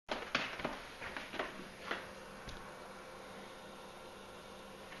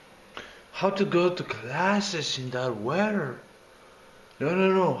how to go to classes in that weather.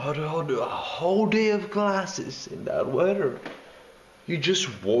 No. How to do a whole day of classes in that weather. You just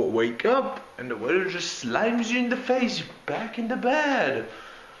wake up and the weather just slams you in the face, you're back in the bed,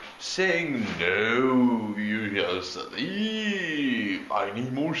 saying, no, you gotta sleep. I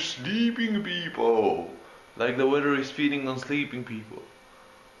need more sleeping people. Like the weather is feeding on sleeping people.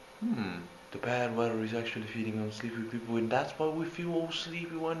 The bad weather is actually feeding on sleepy people, and that's why we feel all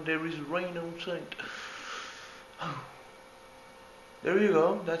sleepy when there is rain outside. There you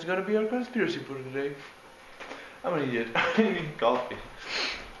go, that's gonna be our conspiracy for today. I'm an idiot. I need coffee.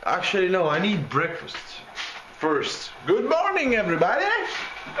 Actually, no, I need breakfast first. Good morning, everybody!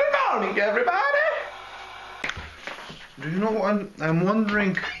 Good morning, everybody! Do you know what? I'm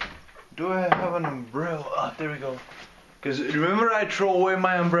wondering, do I have an umbrella? Ah, there we go. Because remember I threw away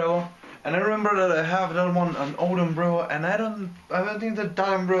my umbrella? And I remember that I have that one, an old umbrella, and I don't think that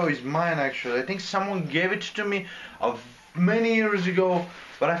umbrella is mine actually. I think someone gave it to me many years ago,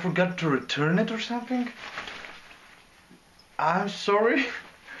 but I forgot to return it or something. I'm sorry,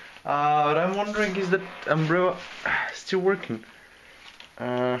 but I'm wondering, is that umbrella still working?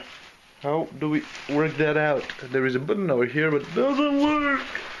 How do we work that out? There is a button over here, but it doesn't work.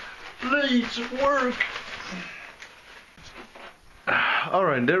 Please work.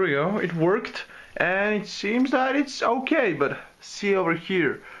 Alright, there we go, it worked, and it seems that it's okay, but see over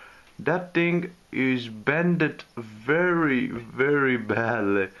here, that thing is bended very, very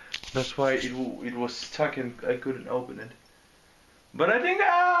badly. That's why it was stuck and I couldn't open it. But I think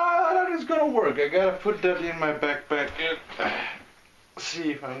that is gonna work. I gotta put that in my backpack and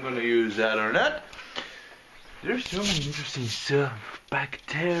see if I'm gonna use that or not. There's so many interesting stuff back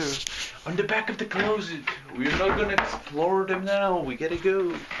there on the back of the closet. We're not gonna explore them now. We gotta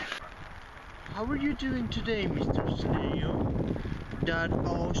go. How are you doing today, Mr. Snail? That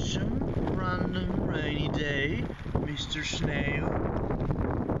awesome, random, rainy day, Mr. Snail?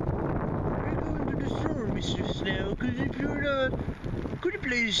 Are you going to the store, Mr. Snail? Because if you're not, could you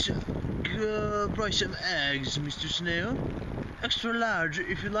please buy some eggs, Mr. Snail? Extra large,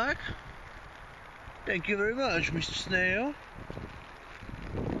 if you like. Thank you very much, Mr. Snail.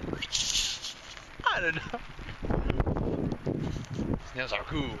 I don't know. Snails are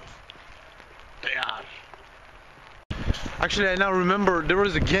cool. They are. Actually, I now remember there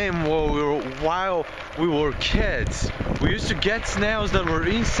was a game while we were kids. We used to get snails that were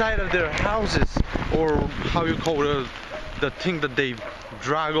inside of their houses, or how you call it, the thing that they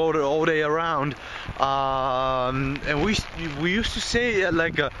drag all day around. And we used to say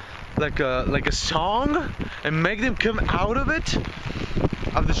like a song and make them come out of it,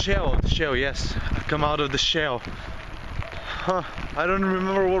 of the shell. Yes, come out of the shell. I don't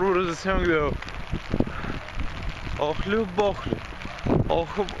remember what was the song though. I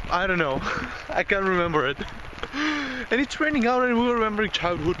don't know. I can't remember it. And it's raining out and we're remembering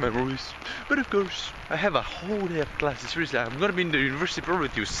childhood memories. But of course, I have a whole day of classes. Seriously, I'm gonna be in the university probably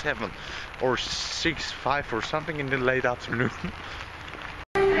till 7 or 6, 5 or something in the late afternoon.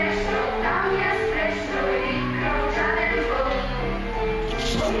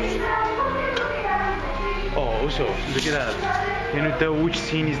 Oh, also, look at that. Can you tell which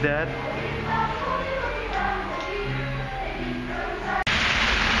scene is that?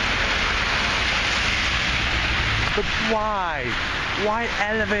 But why? Why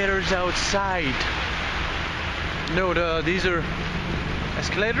elevators outside? No, these are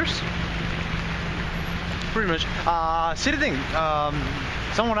escalators? Pretty much. Silly thing.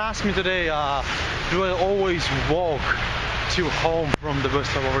 Someone asked me today, do I always walk to home from the bus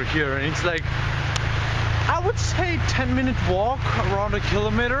stop over here? And it's like, I would say 10-minute walk, around 1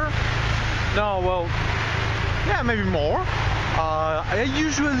 kilometer. No, well, yeah, maybe more. I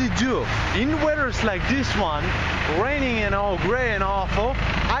usually do. In weathers like this one, raining and all grey and awful,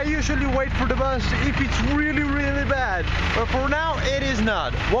 I usually wait for the bus if it's really, really bad. But for now, it is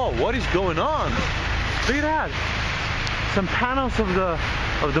not. Whoa, what is going on? Look at that. Some panels of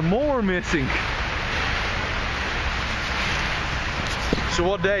the mower missing. So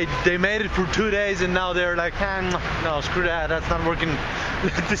what they made it for 2 days and now they're like, no, screw that, that's not working.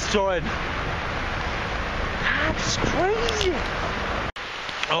 Let's destroy it. That's crazy.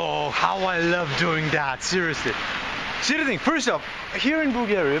 Oh, how I love doing that, seriously. See the thing, first off, here in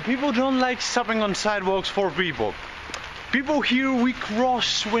Bulgaria, people don't like stopping on sidewalks for people. People here, we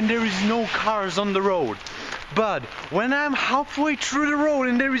cross when there is no cars on the road. But when I'm halfway through the road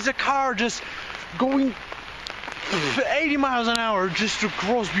and there is a car just going 80 miles an hour just to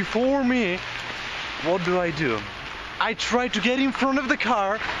cross before me, what do? I try to get in front of the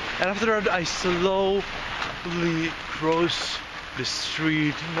car, and after that I slowly cross the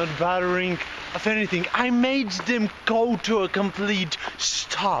street, not bothering of anything. I made them go to a complete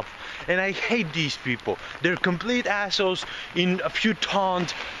stop. And I hate these people. They're complete assholes in a few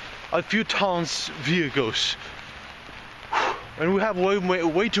tons vehicles. And we have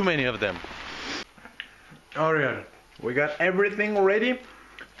way too many of them. Alright, we got everything ready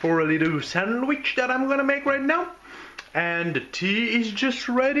for a little sandwich that I'm gonna make right now. And the tea is just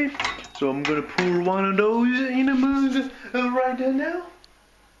ready. So I'm gonna pour one of those in a mug right now.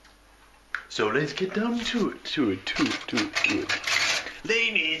 So let's get down to it.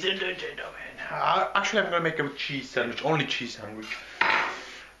 Ladies and gentlemen. Actually, I'm gonna make a cheese sandwich, only cheese sandwich.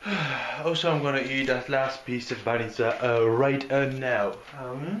 Also, I'm gonna eat that last piece of banitsa right now.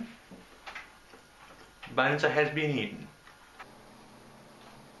 Banitsa has been eaten.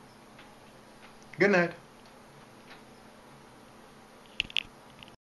 Good night.